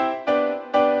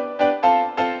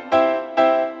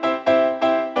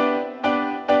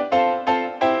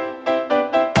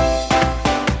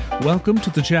Welcome to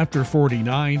the Chapter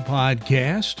 49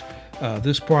 podcast.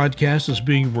 This podcast is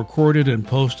being recorded and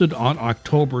posted on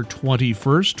October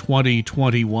 21st,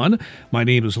 2021. My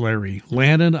name is Larry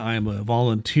Lannon. I'm a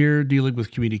volunteer dealing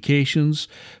with communications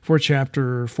for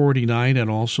Chapter 49 and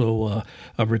also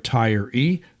a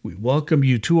retiree. We welcome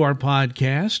you to our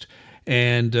podcast,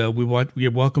 and we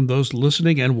welcome those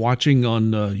listening and watching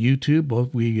on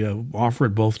YouTube. We offer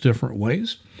it both different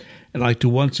ways. I'd like to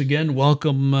once again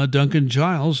welcome Duncan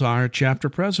Giles, our chapter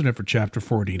president for Chapter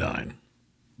 49.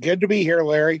 Good to be here,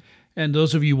 Larry. And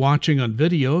those of you watching on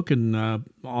video can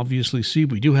obviously see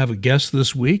we do have a guest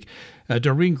this week.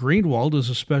 Doreen Greenwald is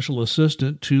a special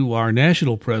assistant to our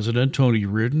national president, Tony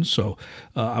Reardon. So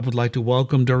I would like to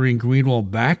welcome Doreen Greenwald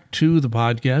back to the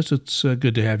podcast. It's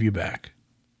good to have you back.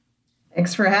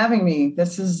 Thanks for having me.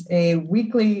 This is a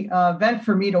weekly event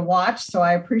for me to watch, so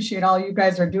I appreciate all you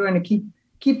guys are doing to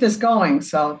keep this going.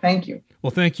 So thank you.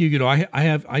 Well, thank you. You know,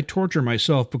 I torture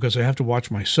myself because I have to watch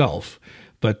myself.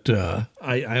 But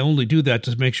I only do that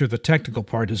to make sure the technical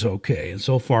part is okay. And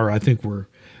so far, I think we're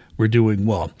doing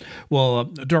well. Well,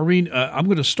 Doreen, I'm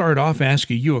going to start off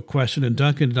asking you a question, and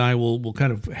Duncan and I will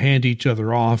kind of hand each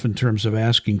other off in terms of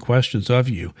asking questions of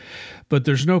you. But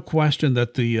there's no question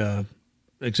that the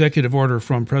executive order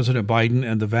from President Biden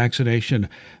and the vaccination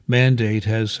mandate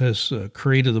has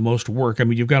created the most work. I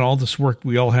mean, you've got all this work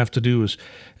we all have to do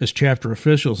as chapter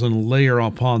officials, and layer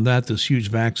upon that this huge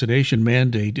vaccination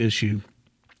mandate issue.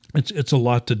 It's a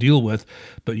lot to deal with,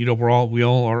 but you know we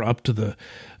all are up to the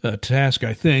task,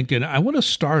 I think. And I want to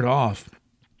start off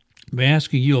by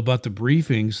asking you about the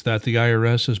briefings that the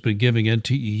IRS has been giving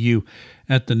NTEU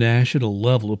at the national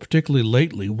level, particularly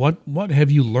lately. What have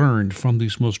you learned from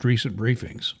these most recent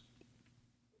briefings?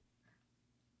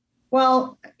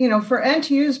 Well, you know, for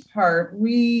NTU's part,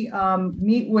 we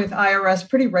meet with IRS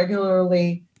pretty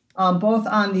regularly. Both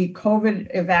on the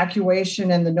COVID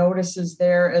evacuation and the notices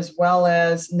there, as well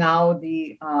as now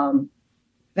the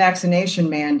vaccination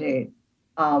mandate.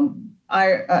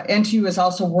 NTU is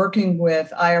also working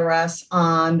with IRS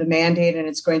on the mandate, and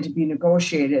it's going to be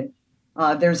negotiated.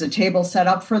 There's a table set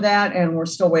up for that, and we're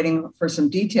still waiting for some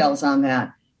details on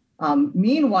that.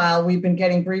 Meanwhile, we've been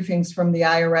getting briefings from the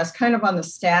IRS kind of on the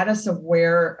status of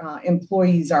where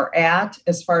employees are at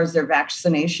as far as their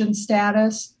vaccination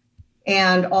status,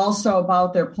 and also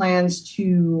about their plans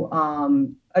to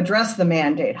address the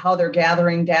mandate, how they're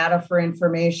gathering data for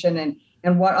information,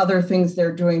 and what other things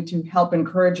they're doing to help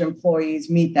encourage employees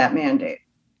meet that mandate.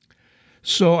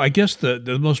 So I guess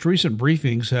the most recent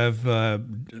briefings have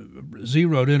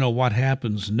zeroed in on what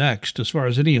happens next. As far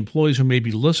as any employees who may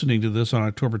be listening to this on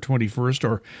October 21st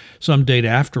or some date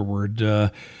afterward,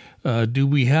 do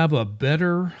we have a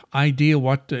better idea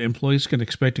what the employees can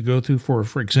expect to go through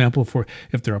for example, for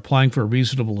if they're applying for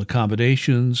reasonable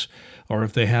accommodations, or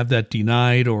if they have that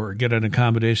denied or get an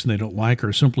accommodation they don't like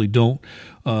or simply don't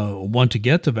want to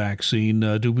get the vaccine?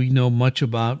 Do we know much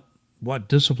about what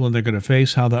discipline they're going to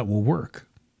face, how that will work?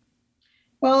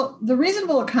 Well, the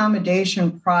reasonable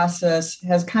accommodation process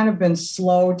has kind of been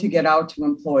slow to get out to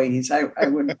employees. I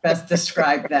would best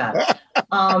describe that.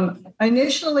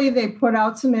 Initially, they put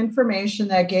out some information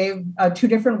that gave two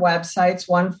different websites,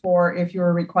 one for if you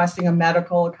were requesting a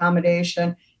medical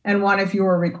accommodation and one if you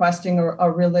were requesting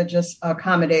a religious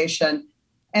accommodation.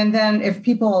 And then if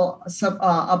people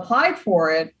applied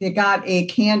for it, they got a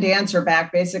canned answer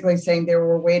back, basically saying they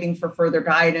were waiting for further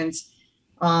guidance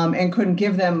and couldn't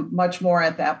give them much more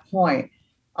at that point.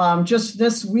 Just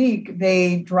this week,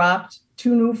 they dropped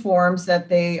two new forms that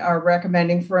they are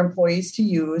recommending for employees to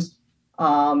use.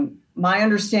 My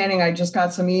understanding, I just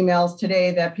got some emails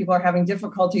today that people are having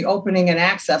difficulty opening and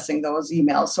accessing those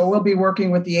emails. So we'll be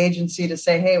working with the agency to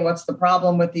say, hey, what's the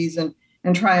problem with these, and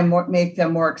try and make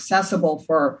them more accessible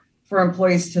for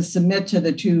employees to submit to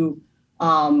the two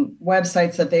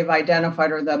websites that they've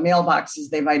identified, or the mailboxes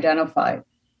they've identified.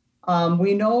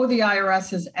 We know the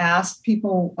IRS has asked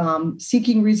people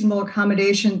seeking reasonable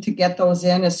accommodation to get those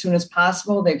in as soon as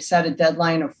possible. They've set a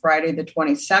deadline of Friday the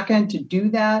 22nd to do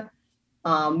that.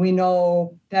 We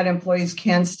know that employees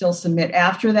can still submit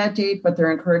after that date, but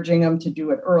they're encouraging them to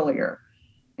do it earlier.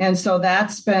 And so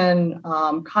that's been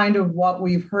kind of what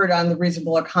we've heard on the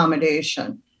reasonable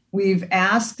accommodation. We've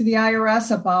asked the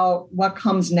IRS about what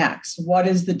comes next. What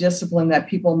is the discipline that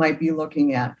people might be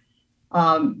looking at?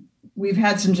 We've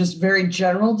had some just very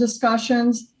general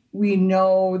discussions. We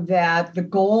know that the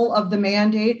goal of the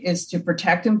mandate is to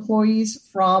protect employees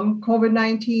from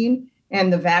COVID-19,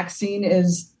 and the vaccine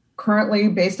is currently,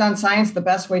 based on science, the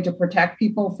best way to protect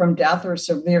people from death or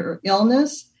severe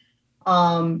illness.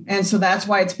 And so that's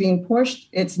why it's being pushed.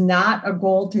 It's not a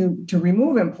goal to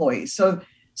remove employees. So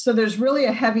So there's really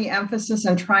a heavy emphasis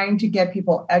on trying to get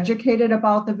people educated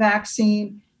about the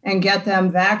vaccine and get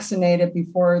them vaccinated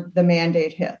before the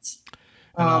mandate hits.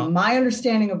 My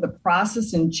understanding of the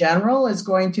process in general is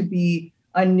going to be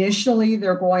initially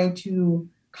they're going to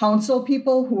counsel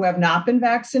people who have not been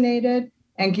vaccinated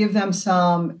and give them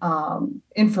some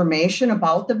information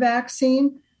about the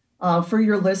vaccine. For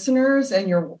your listeners and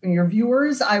your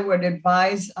viewers, I would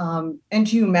advise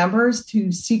NTU members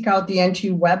to seek out the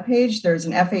NTU webpage. There's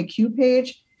an FAQ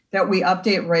page that we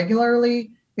update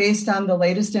regularly based on the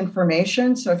latest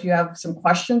information. So if you have some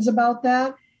questions about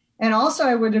that. And also,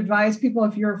 I would advise people,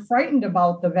 if you're frightened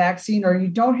about the vaccine or you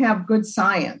don't have good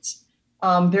science,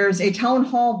 there's a town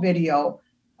hall video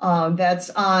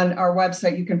that's on our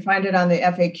website. You can find it on the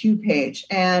FAQ page.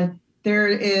 And there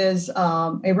is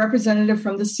a representative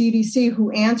from the CDC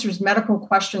who answers medical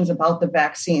questions about the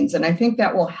vaccines. And I think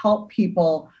that will help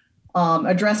people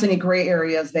address any gray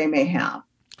areas they may have.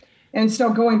 And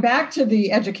so going back to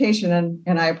the education,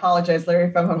 and I apologize, Larry,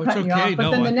 if I'm cutting you off,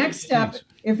 but then the next step,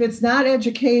 if it's not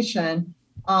education,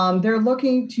 they're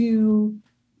looking to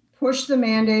push the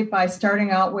mandate by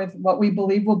starting out with what we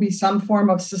believe will be some form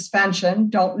of suspension.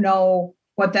 Don't know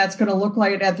what that's going to look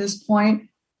like at this point.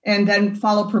 And then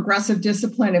follow progressive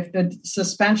discipline. If the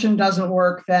suspension doesn't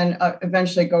work, then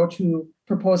eventually go to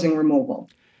proposing removal.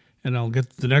 And I'll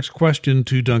get the next question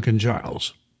to Duncan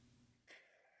Giles.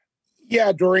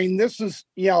 Yeah, Doreen, this is,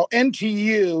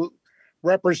 NTU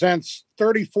represents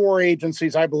 34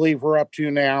 agencies, I believe we're up to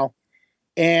now.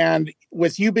 And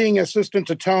with you being assistant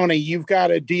to Tony, you've got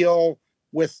to deal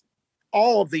with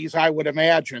all of these, I would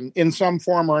imagine, in some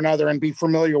form or another and be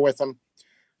familiar with them.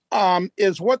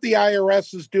 Is what the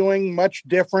IRS is doing much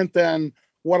different than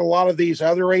what a lot of these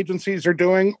other agencies are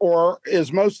doing? Or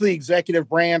is most of the executive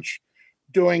branch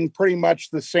doing pretty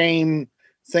much the same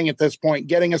thing at this point?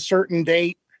 Getting a certain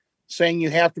date, saying you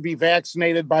have to be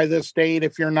vaccinated by this date.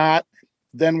 If you're not,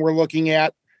 then we're looking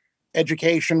at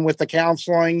education with the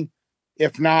counseling.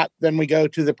 If not, then we go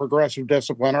to the progressive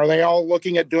discipline. Are they all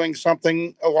looking at doing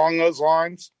something along those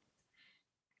lines?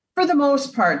 For the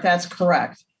most part, that's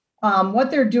correct. What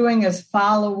they're doing is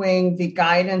following the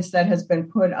guidance that has been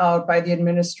put out by the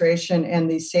administration and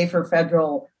the Safer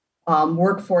Federal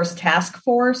Workforce Task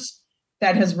Force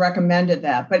that has recommended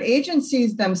that. But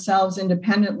agencies themselves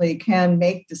independently can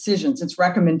make decisions. It's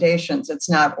recommendations, it's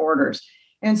not orders.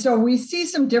 And so we see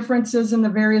some differences in the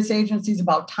various agencies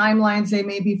about timelines they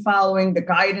may be following, the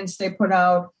guidance they put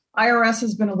out. IRS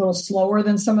has been a little slower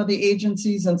than some of the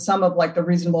agencies and some of like the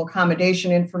reasonable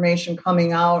accommodation information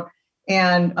coming out.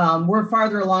 And we're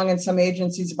farther along in some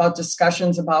agencies about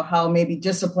discussions about how maybe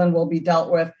discipline will be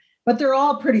dealt with, but they're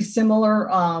all pretty similar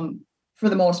for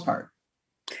the most part.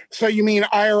 So you mean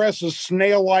IRS's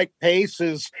snail-like pace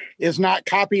is not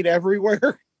copied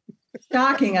everywhere?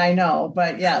 Shocking, I know,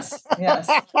 but yes.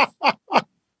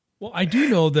 Well, I do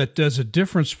know that there's a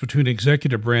difference between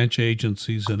executive branch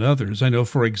agencies and others. I know,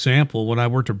 for example, when I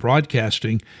worked at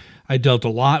broadcasting, I dealt a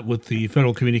lot with the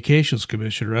Federal Communications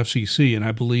Commission, or FCC, and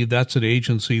I believe that's an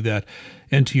agency that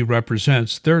NTU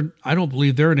represents. I don't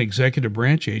believe they're an executive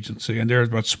branch agency, and they're a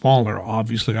much smaller,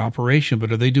 obviously, operation,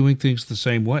 but are they doing things the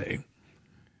same way?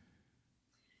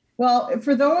 Well,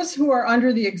 for those who are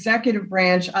under the executive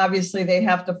branch, obviously they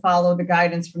have to follow the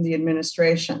guidance from the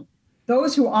administration.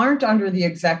 Those who aren't under the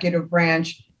executive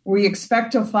branch, we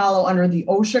expect to follow under the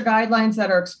OSHA guidelines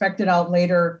that are expected out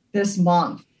later this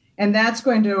month. And that's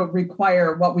going to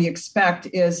require what we expect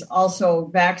is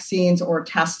also vaccines or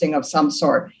testing of some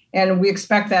sort. And we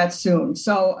expect that soon.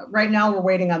 So right now we're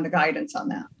waiting on the guidance on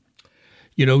that.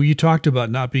 You know, you talked about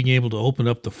not being able to open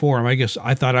up the form. I guess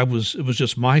I thought it was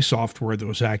just my software that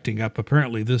was acting up.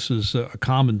 Apparently, this is a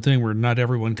common thing where not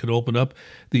everyone could open up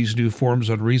these new forms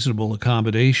on reasonable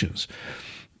accommodations.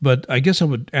 But I guess I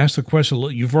would ask the question,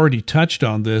 you've already touched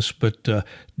on this, but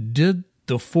did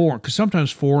the form, because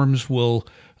sometimes forms will,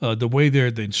 the way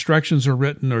the instructions are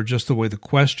written or just the way the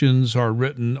questions are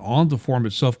written on the form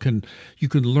itself, you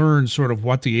can learn sort of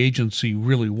what the agency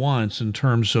really wants in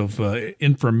terms of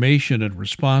information and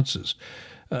responses.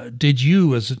 Did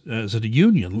you, as a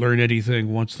union, learn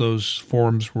anything once those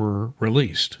forms were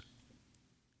released?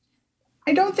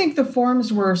 I don't think the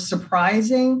forms were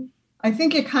surprising. I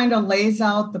think it kind of lays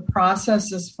out the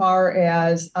process as far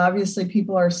as obviously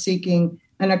people are seeking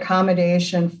an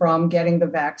accommodation from getting the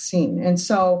vaccine. And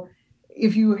so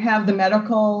if you have the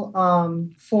medical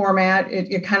format,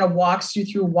 it kind of walks you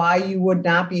through why you would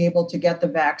not be able to get the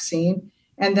vaccine.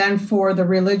 And then for the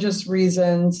religious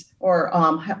reasons or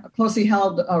closely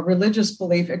held religious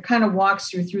belief, it kind of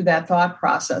walks you through that thought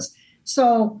process.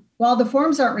 So while the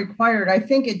forms aren't required, I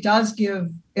think it does give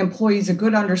employees a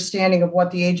good understanding of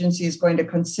what the agency is going to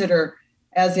consider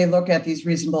as they look at these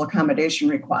reasonable accommodation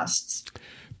requests.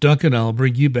 Duncan, I'll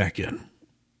bring you back in.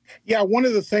 Yeah, one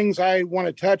of the things I want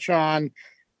to touch on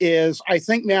is I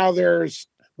think now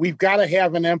we've got to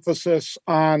have an emphasis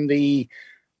on the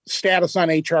status on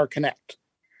HR Connect,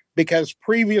 because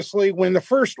previously when it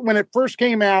first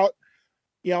came out,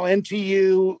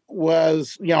 NTU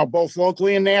was, both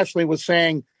locally and nationally was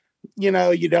saying, you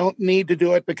don't need to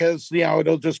do it because,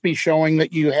 it'll just be showing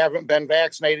that you haven't been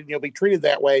vaccinated and you'll be treated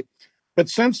that way. But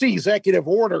since the executive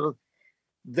order,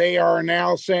 they are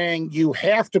now saying you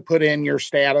have to put in your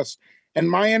status. And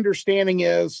my understanding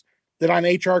is that on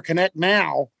HR Connect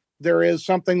now, there is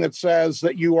something that says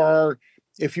that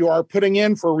if you are putting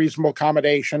in for reasonable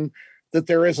accommodation, that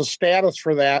there is a status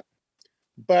for that.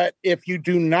 But if you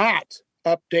do not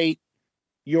update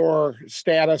your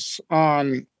status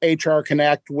on HR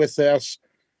Connect with this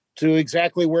to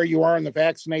exactly where you are in the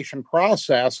vaccination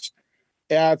process,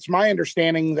 it's my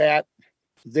understanding that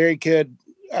they could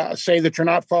say that you're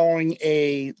not following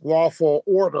a lawful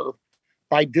order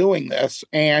by doing this,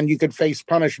 and you could face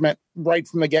punishment right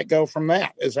from the get-go from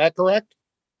that. Is that correct?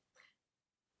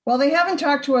 Well, they haven't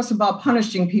talked to us about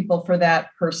punishing people for that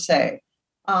per se,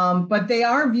 but they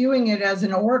are viewing it as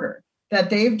an order that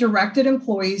they've directed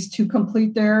employees to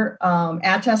complete their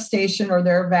attestation or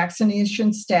their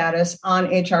vaccination status on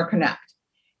HR Connect.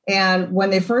 And when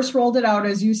they first rolled it out,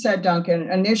 as you said, Duncan,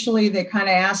 initially they kind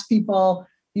of asked people,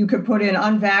 you could put in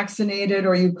unvaccinated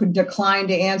or you could decline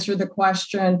to answer the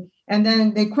question. And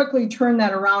then they quickly turned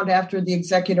that around after the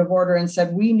executive order and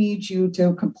said, we need you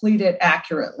to complete it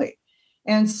accurately.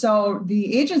 And so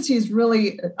the agency is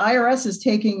really, IRS is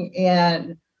taking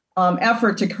an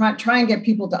effort to try and get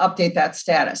people to update that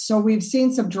status. So we've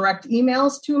seen some direct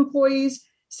emails to employees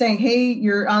saying, hey,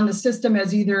 you're on the system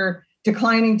as either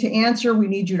declining to answer, we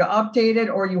need you to update it,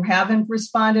 or you haven't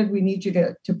responded, we need you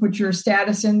to put your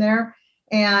status in there.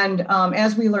 And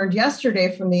as we learned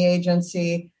yesterday from the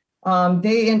agency,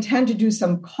 they intend to do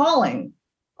some calling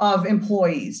of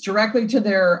employees directly to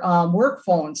their work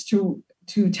phones to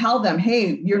tell them,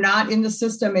 hey, you're not in the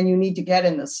system and you need to get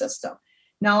in the system.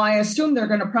 Now, I assume they're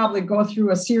going to probably go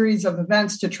through a series of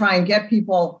events to try and get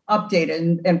people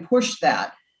updated and push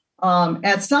that.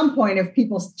 At some point, if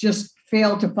people just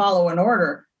fail to follow an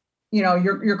order,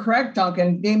 you're correct,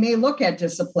 Duncan, they may look at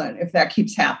discipline if that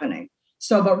keeps happening.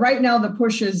 So, but right now the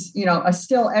push is, a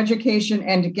still education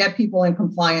and to get people in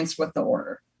compliance with the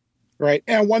order. Right.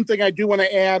 And one thing I do want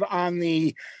to add on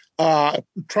the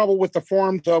trouble with the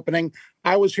forms opening,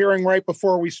 I was hearing right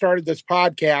before we started this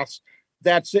podcast,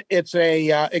 it's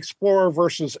a Explorer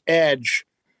versus Edge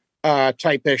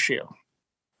type issue.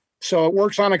 So it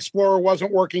works on Explorer,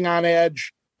 wasn't working on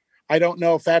Edge. I don't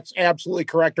know if that's absolutely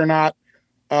correct or not.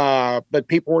 But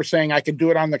people were saying I could do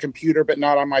it on the computer, but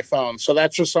not on my phone. So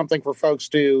that's just something for folks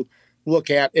to look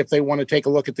at if they want to take a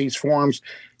look at these forms.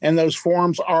 And those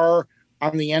forms are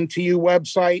on the NTU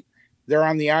website. They're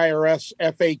on the IRS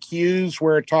FAQs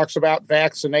where it talks about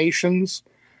vaccinations.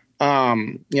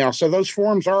 So those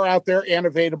forms are out there and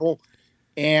available.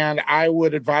 And I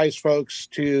would advise folks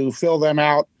to fill them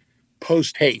out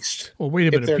post haste. Well, wait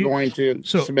a minute. If they're going to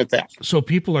submit that. So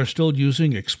people are still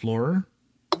using Explorer?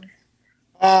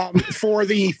 For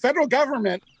the federal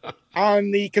government on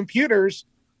the computers,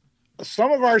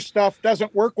 some of our stuff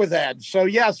doesn't work with Edge. So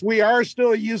yes, we are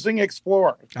still using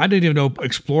Explorer. I didn't even know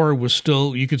Explorer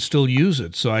you could still use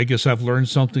it. So I guess I've learned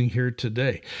something here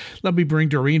today. Let me bring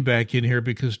Doreen back in here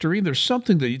because Doreen, there's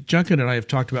something that Duncan and I have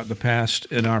talked about in the past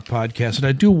in our podcast, and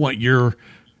I do want your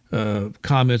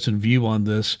comments and view on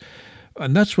this.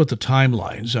 And that's what the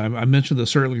timelines. I mentioned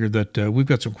this earlier that we've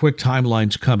got some quick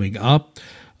timelines coming up.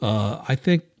 I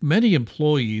think many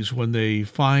employees, when they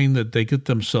find that they get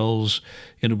themselves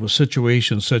into a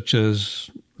situation such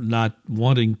as not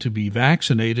wanting to be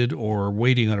vaccinated or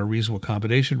waiting on a reasonable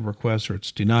accommodation request, or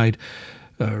it's denied,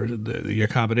 or the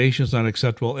accommodation is not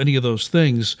acceptable, any of those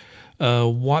things,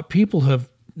 what people have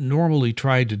normally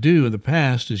tried to do in the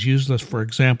past is use this, for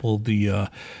example, the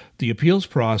appeals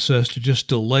process to just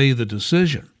delay the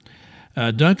decision.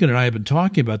 Duncan and I have been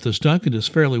talking about this. Duncan is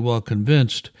fairly well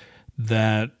convinced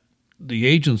that the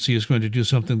agency is going to do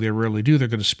something they rarely do. They're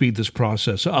going to speed this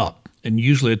process up. And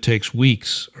usually it takes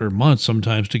weeks or months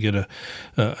sometimes to get an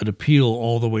appeal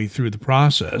all the way through the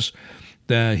process.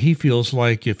 That he feels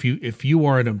like if you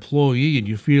are an employee and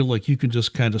you feel like you can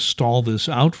just kind of stall this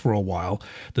out for a while,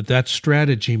 that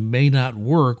strategy may not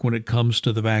work when it comes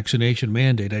to the vaccination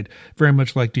mandate. I'd very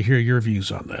much like to hear your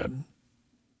views on that.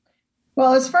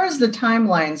 Well, as far as the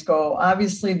timelines go,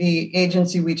 obviously the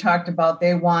agency we talked about,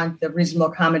 they want the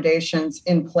reasonable accommodations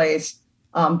in place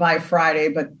by Friday,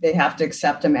 but they have to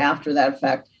accept them after that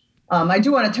effect. I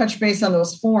do want to touch base on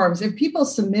those forms. If people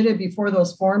submitted before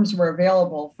those forms were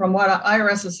available, from what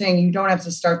IRS is saying, you don't have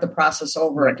to start the process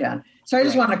over again. So I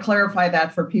just want to clarify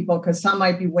that for people, because some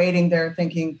might be waiting there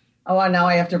thinking, oh, now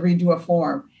I have to redo a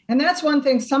form. And that's one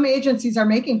thing. Some agencies are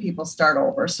making people start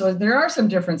over. So there are some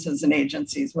differences in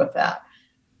agencies with that.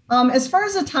 As far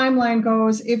as the timeline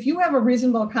goes, if you have a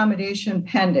reasonable accommodation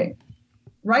pending,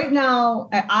 right now,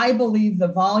 I believe the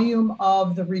volume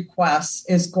of the requests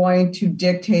is going to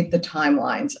dictate the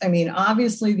timelines. I mean,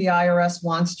 obviously, the IRS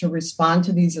wants to respond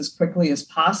to these as quickly as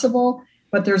possible,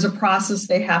 but there's a process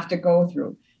they have to go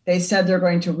through. They said they're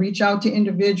going to reach out to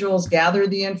individuals, gather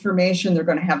the information. They're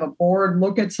going to have a board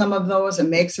look at some of those and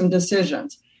make some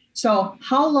decisions. So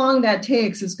how long that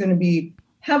takes is going to be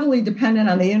heavily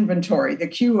dependent on the inventory, the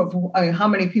queue of how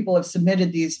many people have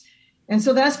submitted these. And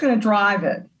so that's going to drive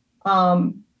it.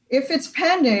 If it's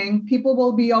pending, people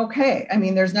will be okay. I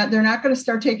mean, they're not going to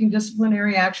start taking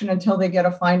disciplinary action until they get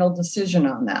a final decision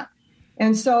on that.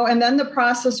 And then the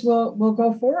process will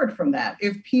go forward from that.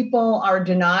 If people are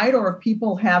denied, or if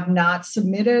people have not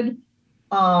submitted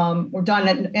or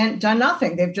done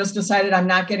nothing, they've just decided I'm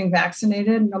not getting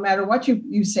vaccinated, no matter what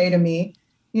you say to me,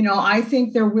 I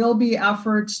think there will be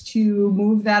efforts to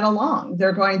move that along.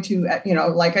 They're going to,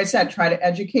 like I said, try to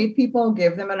educate people,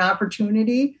 give them an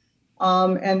opportunity.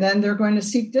 And then they're going to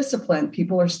seek discipline.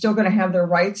 People are still going to have their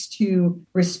rights to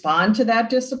respond to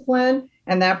that discipline,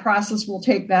 and that process will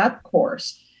take that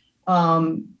course.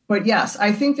 But yes,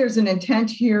 I think there's an intent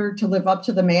here to live up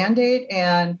to the mandate,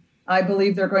 and I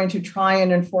believe they're going to try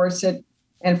and enforce it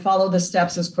and follow the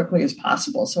steps as quickly as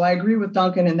possible. So I agree with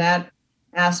Duncan in that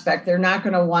aspect. They're not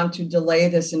going to want to delay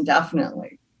this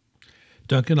indefinitely.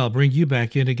 Duncan, I'll bring you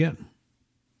back in again.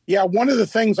 Yeah, one of the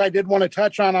things I did want to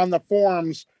touch on the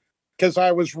forms, because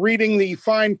I was reading the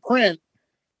fine print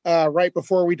right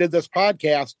before we did this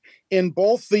podcast, in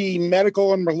both the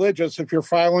medical and religious, if you're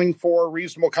filing for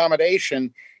reasonable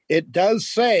accommodation, it does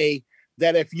say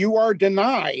that if you are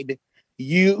denied,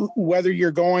 whether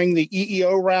you're going the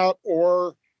EEO route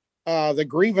or the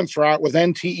grievance route with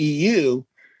NTEU,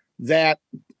 that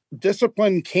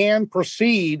discipline can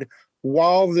proceed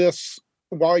while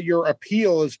your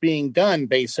appeal is being done,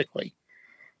 basically.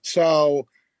 So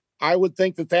I would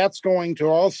think that that's going to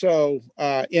also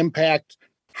impact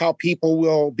how people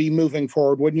will be moving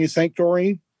forward. Wouldn't you think,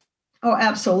 Doreen? Oh,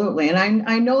 absolutely. And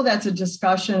I know that's a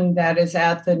discussion that is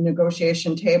at the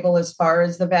negotiation table as far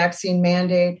as the vaccine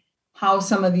mandate, how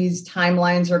some of these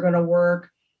timelines are going to work.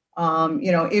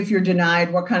 If you're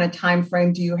denied, what kind of time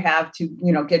frame do you have to,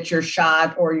 get your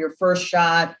shot or your first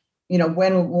shot?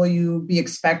 When will you be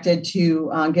expected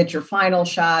to get your final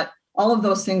shot? All of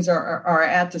those things are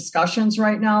at discussions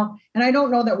right now. And I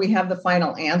don't know that we have the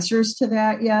final answers to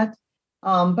that yet.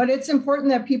 But it's important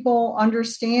that people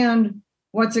understand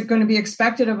what's going to be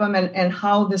expected of them and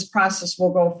how this process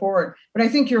will go forward. But I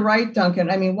think you're right, Duncan.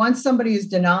 I mean, once somebody is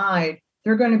denied,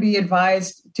 they're going to be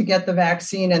advised to get the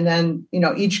vaccine, and then,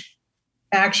 each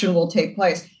action will take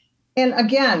place. And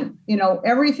again,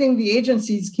 everything the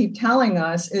agencies keep telling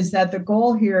us is that the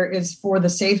goal here is for the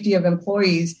safety of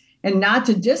employees and not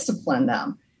to discipline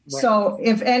them. Right. So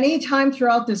if any time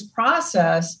throughout this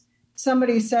process,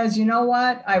 somebody says, you know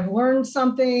what, I've learned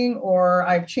something, or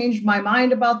I've changed my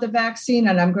mind about the vaccine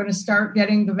and I'm going to start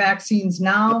getting the vaccines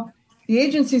now, the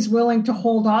agency is willing to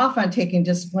hold off on taking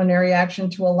disciplinary action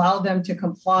to allow them to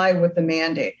comply with the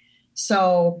mandate.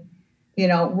 So,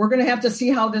 we're going to have to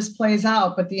see how this plays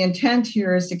out, but the intent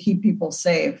here is to keep people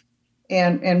safe.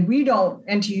 And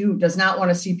NTU does not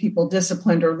want to see people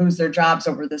disciplined or lose their jobs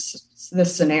over this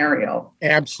scenario.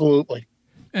 Absolutely.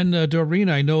 And Doreen,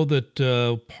 I know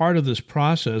that part of this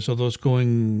process, although it's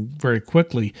going very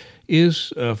quickly,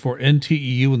 is for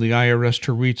NTEU and the IRS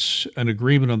to reach an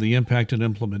agreement on the impact and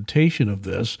implementation of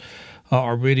this.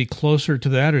 Are we any closer to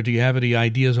that, or do you have any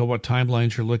ideas on what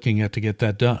timelines you're looking at to get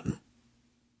that done?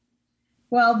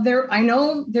 Well, I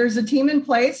know there's a team in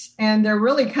place, and they're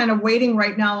really kind of waiting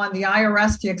right now on the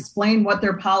IRS to explain what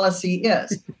their policy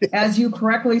is. As you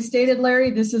correctly stated,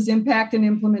 Larry, this is impact and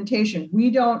implementation.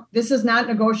 This is not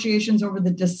negotiations over the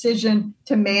decision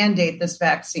to mandate this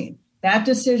vaccine. That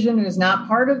decision is not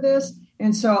part of this.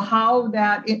 And so how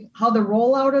the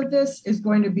rollout of this is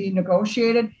going to be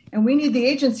negotiated. And we need the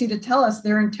agency to tell us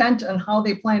their intent and how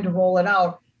they plan to roll it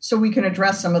out, so we can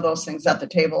address some of those things at the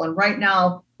table. And right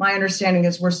now, my understanding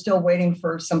is we're still waiting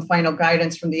for some final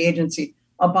guidance from the agency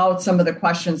about some of the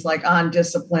questions like on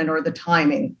discipline or the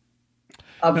timing.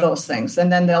 of those things,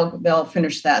 and then they'll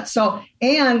finish that. So,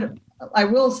 and I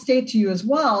will state to you as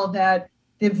well that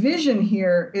the vision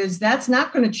here is that's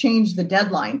not going to change the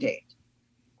deadline date.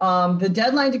 The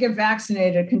deadline to get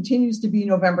vaccinated continues to be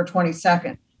November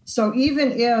 22nd. So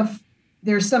even if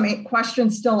there's some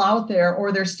questions still out there,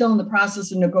 or they're still in the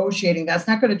process of negotiating, that's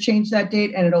not going to change that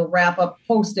date, and it'll wrap up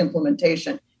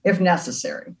post-implementation if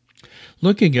necessary.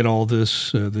 Looking at all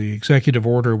this, the executive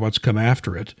order, what's come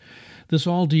after it, this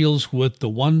all deals with the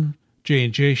one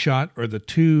J&J shot or the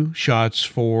two shots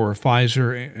for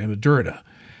Pfizer and Moderna.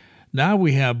 Now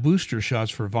we have booster shots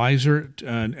for Pfizer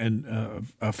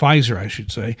Pfizer, I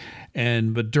should say,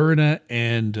 and Moderna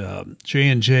and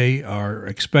J&J are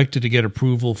expected to get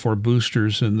approval for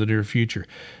boosters in the near future.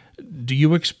 Do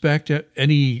you expect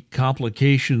any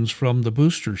complications from the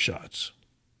booster shots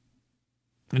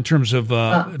in terms of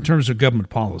government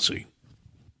policy?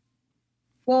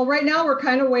 Well, right now we're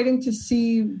kind of waiting to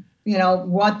see,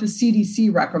 what the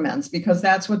CDC recommends, because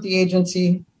that's what the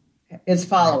agency is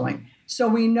following. So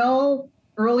we know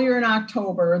earlier in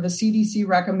October, the CDC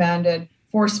recommended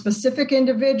for specific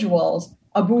individuals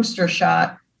a booster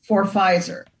shot for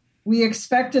Pfizer. We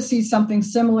expect to see something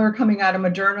similar coming out of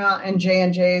Moderna and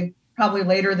J&J probably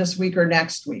later this week or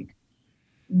next week.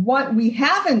 What we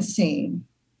haven't seen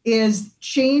is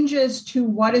changes to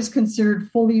what is considered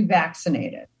fully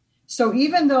vaccinated. So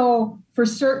even though for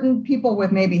certain people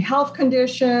with maybe health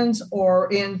conditions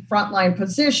or in frontline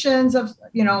positions of,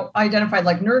 identified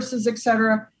like nurses, et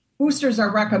cetera, boosters are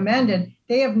recommended,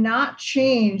 they have not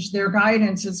changed their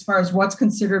guidance as far as what's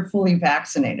considered fully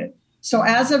vaccinated. So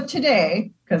as of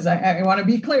today, because I want to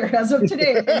be clear, as of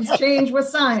today, things change with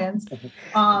science.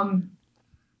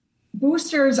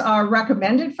 Boosters are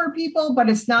recommended for people, but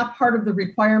it's not part of the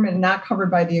requirement, not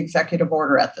covered by the executive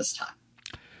order at this time.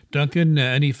 Duncan,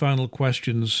 any final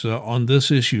questions on this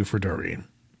issue for Doreen?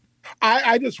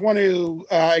 I just want to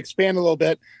expand a little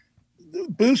bit.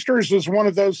 Boosters is one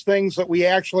of those things that we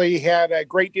actually had a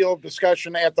great deal of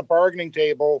discussion at the bargaining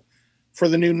table for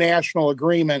the new national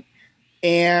agreement.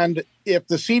 And if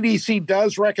the CDC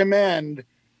does recommend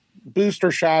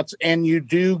booster shots and you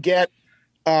do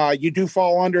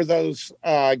fall under those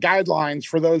guidelines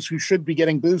for those who should be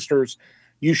getting boosters,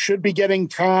 you should be getting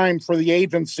time for the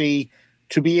agency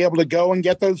to be able to go and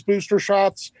get those booster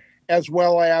shots, as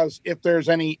well as if there's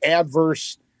any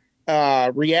adverse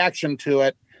reaction to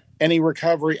it, any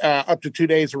recovery, up to 2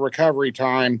 days of recovery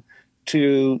time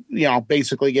to,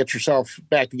 basically get yourself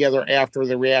back together after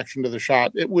the reaction to the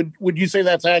shot. Would you say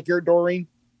that's accurate, Doreen?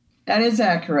 That is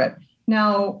accurate.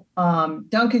 Now,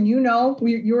 Duncan, you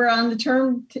were on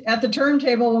at the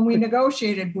turntable when we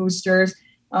negotiated boosters.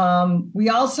 We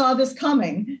all saw this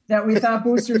coming, that we thought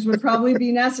boosters would probably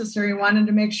be necessary, wanted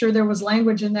to make sure there was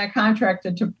language in that contract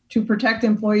to protect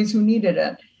employees who needed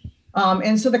it.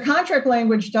 And so the contract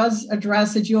language does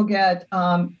address that you'll get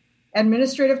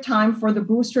administrative time for the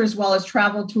booster as well as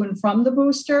travel to and from the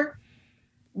booster.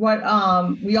 What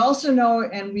we also know,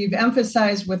 and we've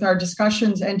emphasized with our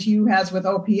discussions NTU has with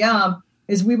OPM,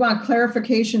 is we want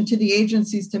clarification to the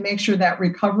agencies to make sure that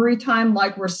recovery time,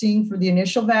 like we're seeing for the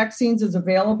initial vaccines, is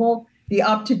available, be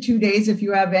up to 2 days if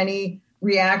you have any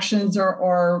reactions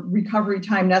or recovery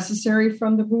time necessary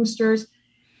from the boosters.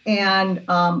 And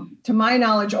to my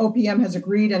knowledge, OPM has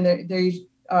agreed, and they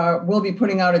will be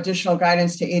putting out additional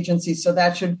guidance to agencies. So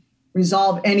that should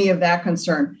resolve any of that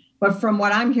concern. But from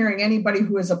what I'm hearing, anybody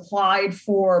who has applied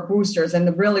for boosters,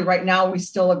 and really right now we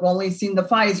still have only seen the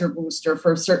Pfizer booster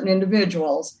for certain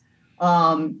individuals,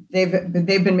 they've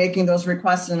been making those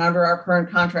requests, and under our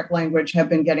current contract language have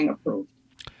been getting approved.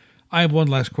 I have one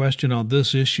last question on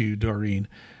this issue, Doreen.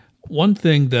 One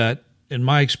thing that, in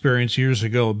my experience years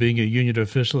ago, being a union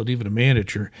official and even a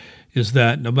manager, is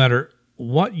that no matter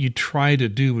what you try to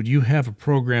do when you have a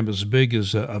program as big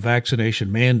as a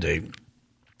vaccination mandate,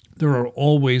 there are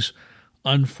always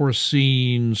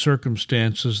unforeseen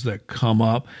circumstances that come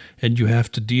up, and you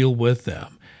have to deal with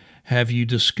them. Have you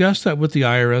discussed that with the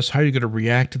IRS? How are you going to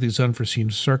react to these unforeseen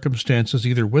circumstances,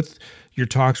 either with your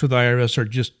talks with IRS or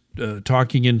just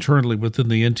talking internally within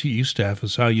the NTU staff,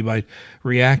 as how you might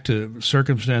react to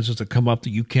circumstances that come up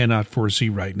that you cannot foresee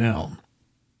right now?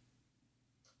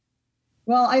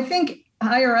 Well, I think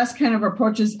IRS kind of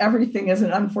approaches everything as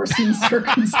an unforeseen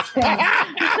circumstance,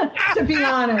 to be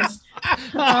honest.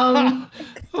 But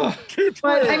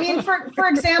I mean, for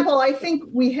example, I think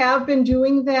we have been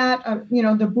doing that.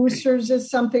 The boosters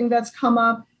is something that's come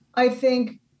up. I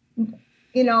think,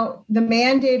 the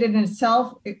mandate in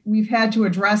itself, we've had to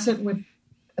address it with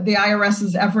the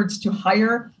IRS's efforts to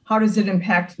hire. How does it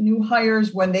impact new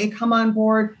hires when they come on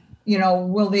board?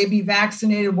 Will they be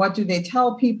vaccinated? What do they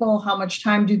tell people? How much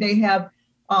time do they have?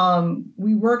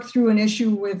 We work through an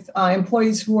issue with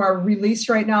employees who are released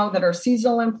right now that are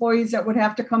seasonal employees that would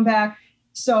have to come back.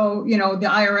 So, the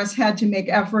IRS had to make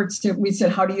efforts we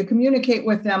said, how do you communicate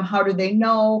with them? How do they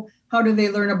know? How do they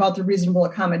learn about the reasonable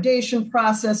accommodation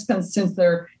process since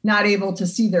they're not able to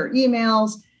see their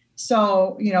emails?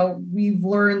 So, we've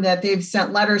learned that they've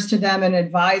sent letters to them and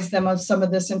advised them of some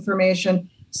of this information.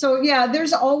 So, yeah,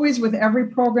 there's always with every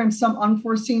program some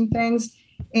unforeseen things.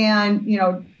 And,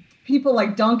 people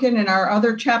like Duncan and our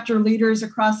other chapter leaders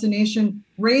across the nation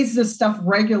raise this stuff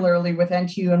regularly with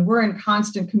NTU, and we're in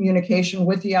constant communication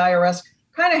with the IRS,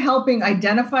 kind of helping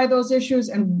identify those issues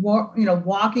and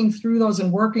walking through those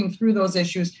and working through those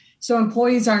issues so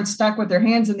employees aren't stuck with their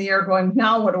hands in the air going,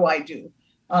 now what do I do?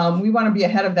 We want to be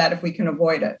ahead of that if we can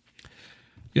avoid it.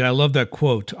 Yeah, I love that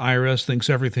quote. IRS thinks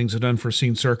everything's an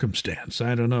unforeseen circumstance.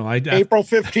 I don't know. April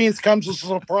 15th comes as a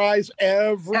surprise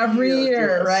every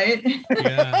year, right?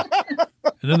 Yeah.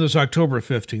 And then there's October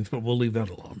 15th, but we'll leave that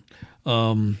alone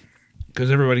because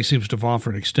everybody seems to have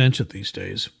offered an extension these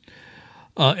days.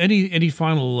 Any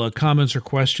final comments or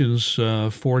questions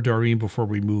for Doreen before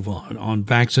we move on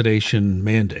vaccination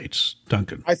mandates?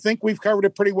 Duncan? I think we've covered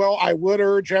it pretty well. I would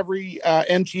urge every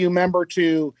NTU member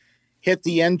to hit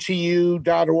the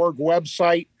NTU.org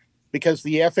website because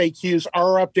the FAQs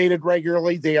are updated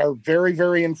regularly. They are very,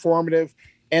 very informative,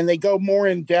 and they go more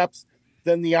in depth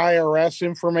than the IRS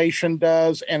information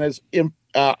does and is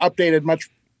updated much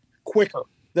quicker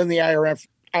than the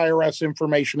IRS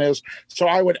information is. So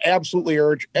I would absolutely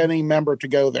urge any member to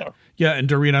go there. Yeah, and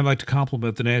Doreen, I'd like to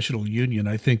compliment the National Union.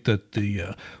 I think that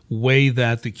the way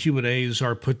that the Q&As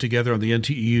are put together on the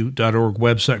NTU.org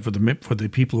website for the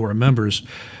people who are members,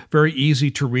 very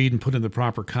easy to read and put in the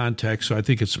proper context. So I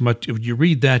think if you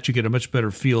read that, you get a much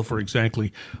better feel for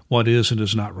exactly what is and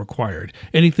is not required.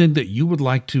 Anything that you would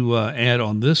like to add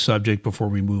on this subject before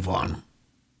we move on?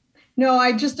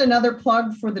 No, just another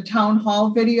plug for the town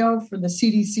hall video for the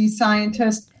CDC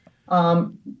scientist.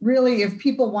 Really, if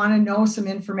people want to know some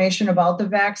information about the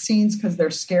vaccines because they're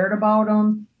scared about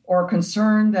them or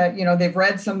concerned that, they've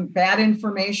read some bad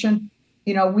information,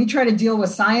 we try to deal with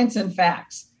science and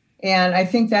facts. And I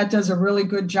think that does a really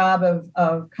good job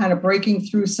of kind of breaking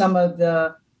through some of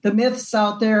the myths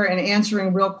out there and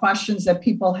answering real questions that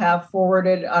people have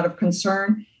forwarded out of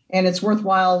concern. And it's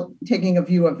worthwhile taking a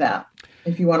view of that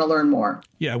if you want to learn more.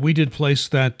 Yeah, we did place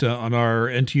that on our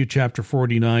NTU Chapter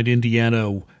 49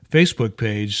 Indiana Facebook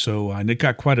page, and it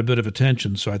got quite a bit of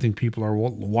attention. So I think people are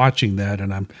watching that,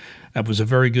 and that was a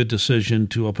very good decision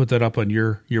to put that up on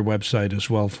your website as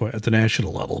well at the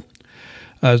national level.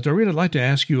 Doreen, I'd like to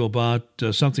ask you about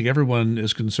something everyone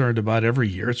is concerned about every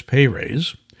year. It's pay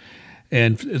raise.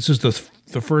 And this is the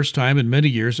first time in many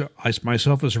years, I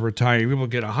myself as a retiree will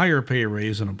get a higher pay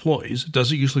raise than employees. It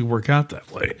doesn't usually work out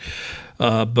that way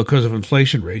because of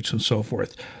inflation rates and so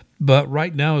forth. But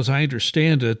right now, as I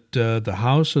understand it, the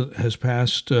House has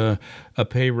passed a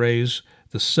pay raise.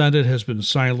 The Senate has been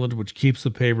silent, which keeps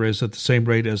the pay raise at the same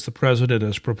rate as the president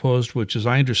has proposed, which, as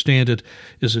I understand it,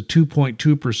 is a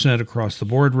 2.2% across the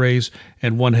board raise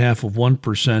and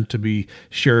 0.5% to be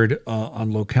shared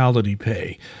on locality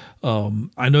pay.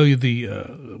 I know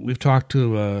we've talked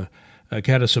to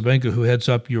Kata Sabenga, who heads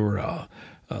up your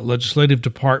legislative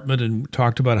department, and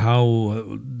talked about how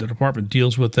the department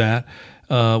deals with that.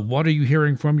 What are you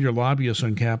hearing from your lobbyists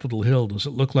on Capitol Hill? Does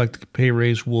it look like the pay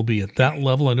raise will be at that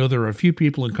level? I know there are a few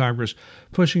people in Congress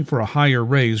pushing for a higher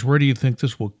raise. Where do you think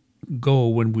this will go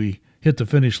when we hit the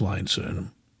finish line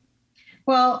soon?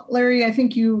 Well, Larry, I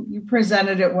think you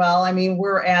presented it well. I mean,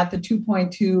 we're at the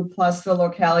 2.2 plus the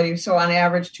locality, so on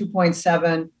average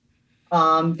 2.7.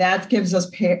 That gives us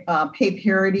pay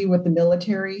parity with the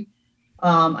military.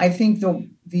 I think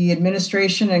the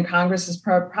administration and Congress is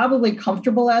probably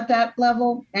comfortable at that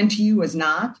level. NTU is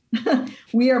not.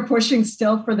 We are pushing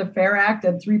still for the FAIR Act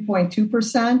at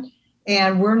 3.2%,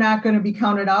 and we're not going to be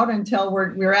counted out until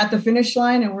we're at the finish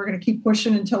line, and we're going to keep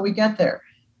pushing until we get there.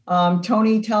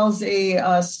 Tony tells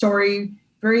a story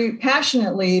very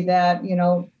passionately that,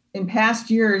 in past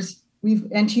years,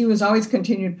 NTU has always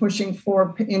continued pushing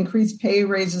for increased pay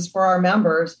raises for our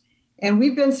members. And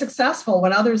we've been successful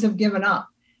when others have given up.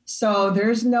 So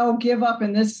there's no give up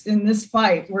in this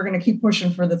fight. We're going to keep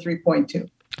pushing for the 3.2.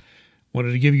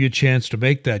 Wanted to give you a chance to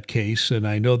make that case, and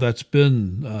I know that's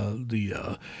been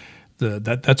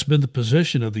that's been the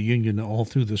position of the union all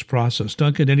through this process.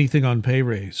 Duncan, anything on pay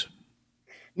raise?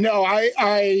 No, I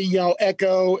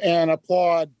echo and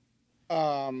applaud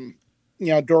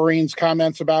Doreen's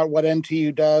comments about what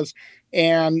NTU does.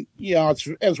 And, it's,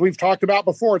 as we've talked about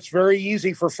before, it's very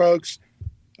easy for folks,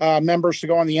 members, to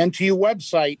go on the NTU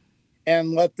website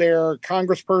and let their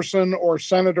congressperson or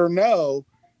senator know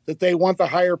that they want the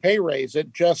higher pay raise.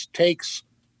 It just takes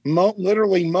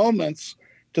literally moments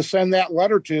to send that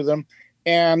letter to them.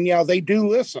 And, they do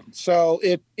listen. So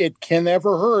it can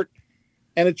never hurt.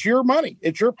 And it's your money.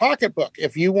 It's your pocketbook.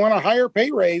 If you want a higher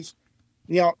pay raise,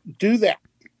 do that.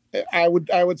 I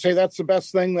would say that's the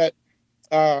best thing that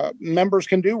members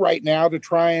can do right now to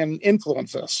try and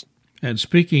influence this. And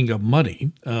speaking of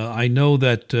money, I know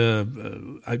that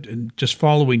just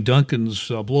following Duncan's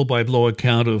blow-by-blow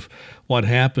account of what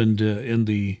happened in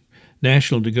the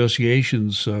national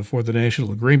negotiations for the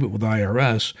national agreement with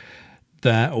IRS,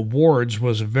 that awards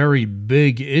was a very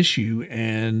big issue,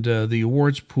 and the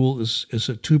awards pool is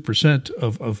at 2%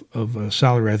 of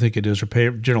salary, I think it is,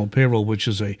 or general payroll, which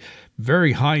is a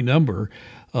very high number,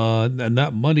 and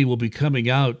that money will be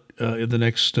coming out in the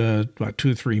next about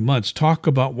 2-3 months. Talk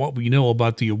about what we know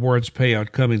about the awards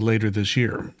payout coming later this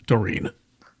year, Doreen.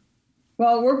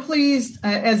 Well, we're pleased,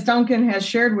 as Duncan has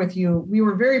shared with you, we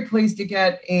were very pleased to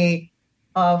get a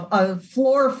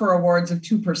floor for awards of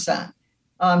 2%.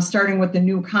 Starting with the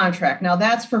new contract. Now,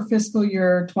 that's for fiscal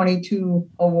year 22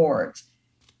 awards.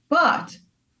 But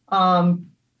for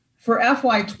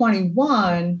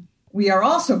FY21, we are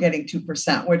also getting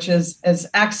 2%, which is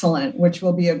excellent, which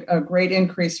will be a great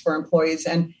increase for employees.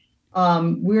 And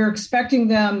we're expecting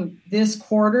them this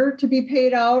quarter to be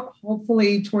paid out,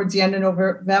 hopefully towards the end of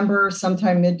November,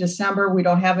 sometime mid-December. We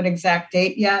don't have an exact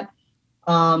date yet.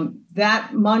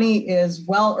 That money is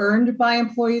well earned by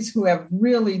employees who have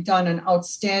really done an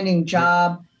outstanding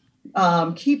job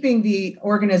keeping the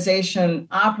organization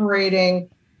operating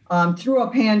through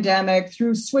a pandemic,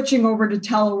 through switching over to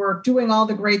telework, doing all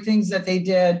the great things that they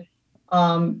did.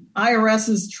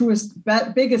 IRS's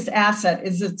biggest asset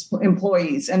is its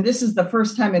employees. And this is the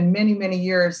first time in many, many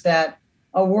years that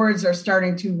awards are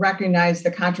starting to recognize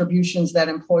the contributions that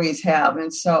employees have.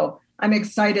 And so I'm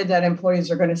excited that employees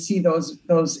are going to see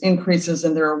those increases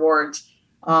in their awards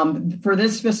for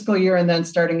this fiscal year and then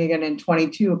starting again in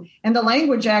 22. And the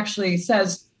language actually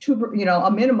says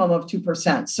a minimum of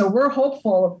 2%. So we're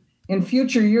hopeful in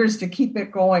future years to keep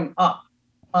it going up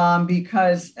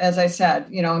because, as I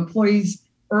said, employees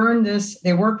earn this.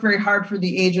 They work very hard for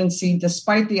the agency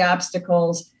despite the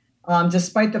obstacles,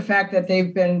 despite the fact that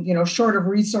they've been short of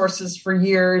resources for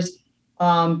years.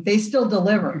 They still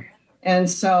deliver. And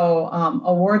so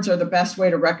awards are the best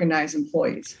way to recognize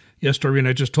employees. Yes, Doreen,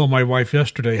 I just told my wife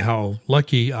yesterday how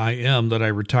lucky I am that I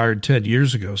retired 10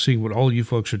 years ago, seeing what all you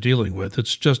folks are dealing with.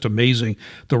 It's just amazing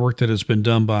the work that has been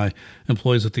done by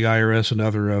employees at the IRS and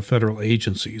other federal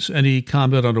agencies. Any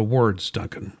comment on awards,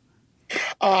 Duncan?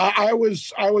 I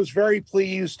was very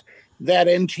pleased that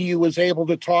NTU was able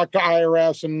to talk to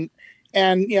IRS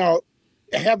and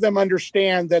have them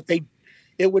understand that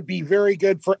it would be very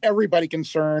good for everybody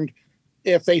concerned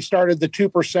if they started the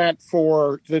 2%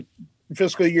 for the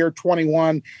fiscal year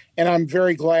 21. And I'm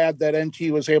very glad that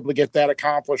NT was able to get that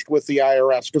accomplished with the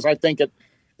IRS, because I think it,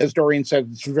 as Doreen said,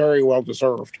 it's very well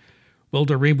deserved. Well,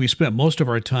 Doreen, we spent most of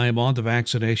our time on the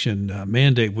vaccination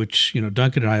mandate, which,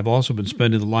 Duncan and I have also been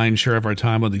spending the lion's share of our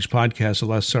time on these podcasts the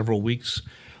last several weeks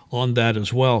on that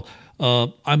as well.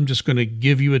 I'm just going to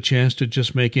give you a chance to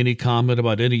just make any comment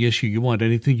about any issue you want,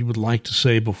 anything you would like to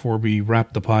say before we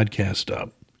wrap the podcast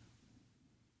up.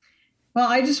 Well,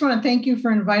 I just want to thank you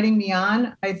for inviting me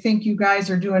on. I think you guys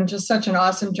are doing just such an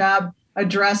awesome job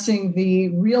addressing the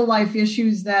real life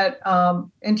issues that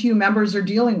NTU members are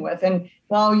dealing with. And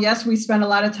while, yes, we spend a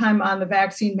lot of time on the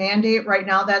vaccine mandate, right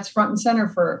now that's front and center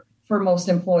for most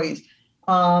employees.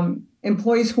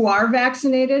 Employees who are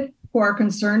vaccinated, who are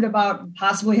concerned about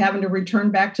possibly having to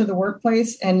return back to the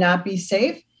workplace and not be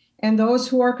safe, and those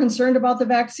who are concerned about the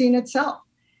vaccine itself.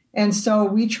 And so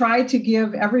we try to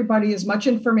give everybody as much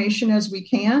information as we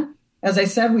can. As I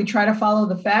said, we try to follow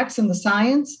the facts and the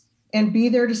science and be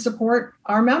there to support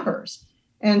our members.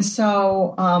 And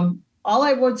so all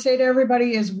I would say to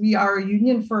everybody is we are a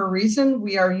union for a reason.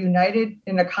 We are united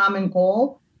in a common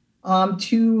goal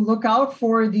to look out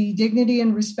for the dignity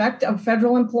and respect of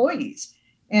federal employees.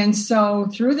 And so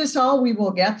through this all, we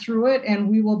will get through it and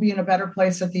we will be in a better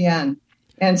place at the end.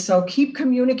 And so keep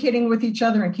communicating with each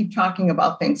other and keep talking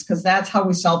about things, because that's how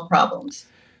we solve problems.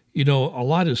 A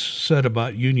lot is said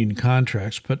about union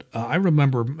contracts, but I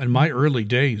remember in my early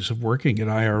days of working at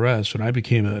IRS, when I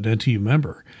became an NTU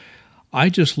member, I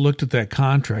just looked at that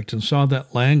contract and saw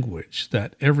that language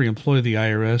that every employee of the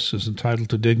IRS is entitled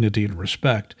to dignity and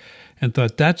respect, and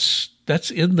thought that's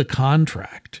in the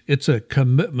contract. It's a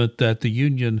commitment that the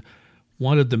union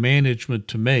wanted the management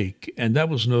to make, and that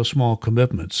was no small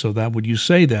commitment. So that when you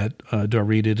say that,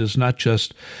 Doreen, it is not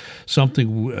just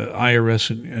something IRS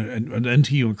and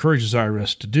NTU encourages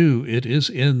IRS to do. It is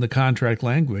in the contract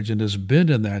language and has been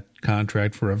in that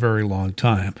contract for a very long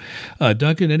time.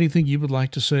 Duncan, anything you would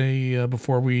like to say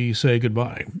before we say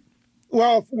goodbye?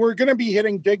 Well, we're going to be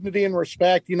hitting dignity and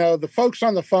respect. The folks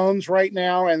on the phones right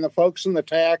now and the folks in the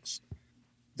tax,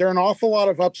 there are an awful lot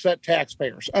of upset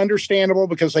taxpayers. Understandable,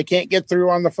 because they can't get through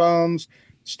on the phones.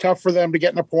 It's tough for them to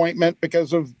get an appointment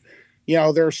because of,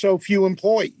 there are so few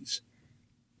employees.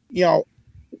 You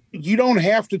don't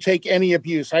have to take any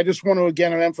abuse. I just want to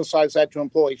again emphasize that to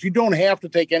employees. You don't have to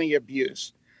take any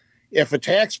abuse. If a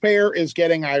taxpayer is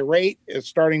getting irate, is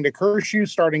starting to curse you,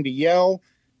 starting to yell,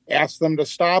 ask them to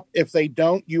stop. If they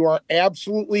don't, you are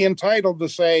absolutely entitled to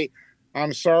say,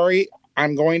 I'm sorry,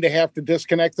 I'm going to have to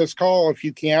disconnect this call if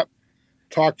you can't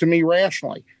talk to me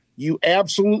rationally. You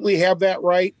absolutely have that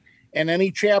right. And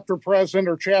any chapter president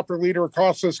or chapter leader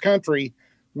across this country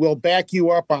will back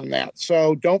you up on that.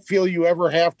 So don't feel you ever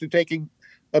have to take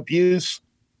abuse,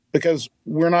 because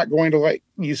we're not going to let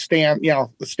you stand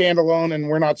alone, and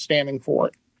we're not standing for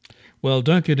it. Well,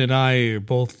 Duncan and I are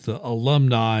both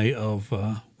alumni of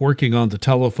working on the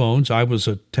telephones. I was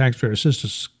a taxpayer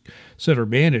assistance center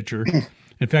manager.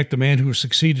 In fact, the man who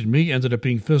succeeded me ended up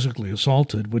being physically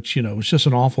assaulted, which, was just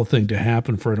an awful thing to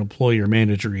happen for an employee or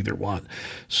manager, either one.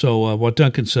 So what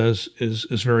Duncan says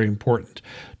is very important.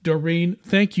 Doreen,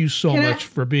 thank you so much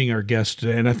for being our guest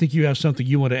today. And I think you have something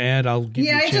you want to add. I'll give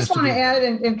you a chance. I just want to add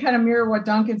and kind of mirror what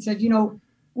Duncan said.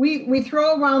 We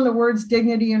throw around the words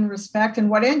dignity and respect, and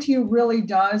what NTU really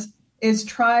does is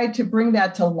try to bring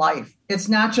that to life. It's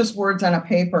not just words on a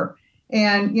paper.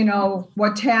 And,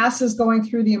 what TAS is going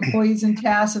through, the employees in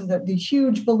TAS and the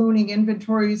huge ballooning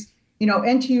inventories,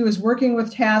 NTU is working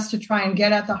with TAS to try and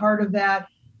get at the heart of that.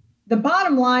 The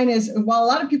bottom line is, while a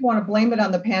lot of people want to blame it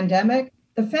on the pandemic,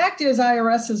 the fact is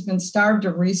IRS has been starved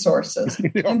of resources,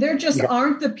 and there just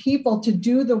aren't the people to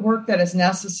do the work that is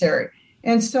necessary.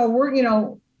 And so we're,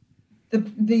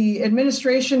 the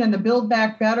administration and the Build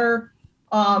Back Better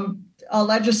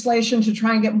legislation to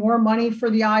try and get more money for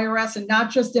the IRS, and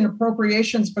not just in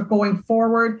appropriations, but going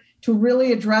forward to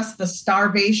really address the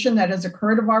starvation that has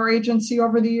occurred of our agency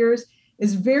over the years,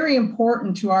 is very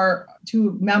important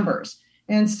to members.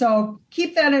 And so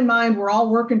keep that in mind. We're all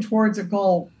working towards a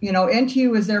goal.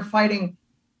 NTU is there fighting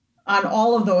on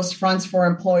all of those fronts for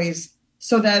employees,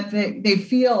 so that they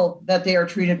feel that they are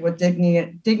treated with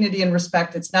dignity and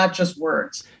respect. It's not just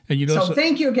words. And so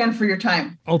thank you again for your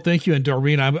time. Oh, thank you. And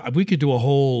Doreen, we could do a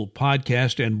whole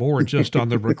podcast and more just on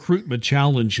the recruitment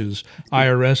challenges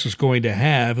IRS is going to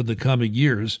have in the coming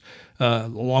years,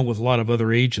 along with a lot of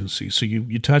other agencies. So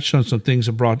you touched on some things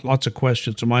and brought lots of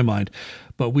questions to my mind.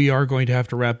 But we are going to have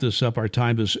to wrap this up. Our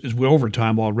time is over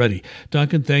time already.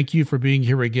 Duncan, thank you for being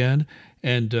here again.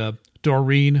 And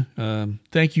Doreen,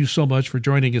 thank you so much for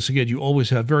joining us again. You always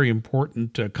have very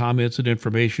important comments and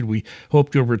information. We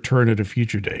hope you'll return at a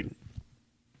future date.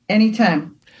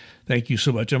 Anytime. Thank you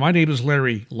so much. And my name is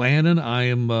Larry Lannon. I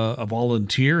am a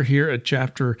volunteer here at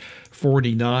Chapter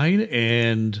 49,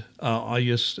 and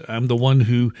I'm the one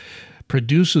who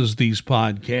produces these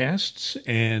podcasts,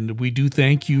 and we do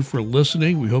thank you for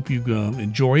listening. We hope you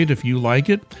enjoy it. If you like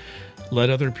it,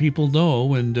 let other people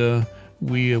know, and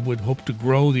we would hope to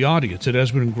grow the audience. It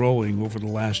has been growing over the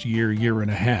last year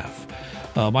and a half.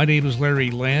 My name is Larry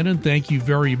Lannon. Thank you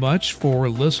very much for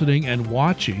listening and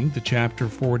watching the Chapter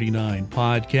 49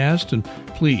 podcast. And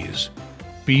please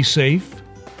be safe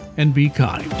and be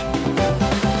kind.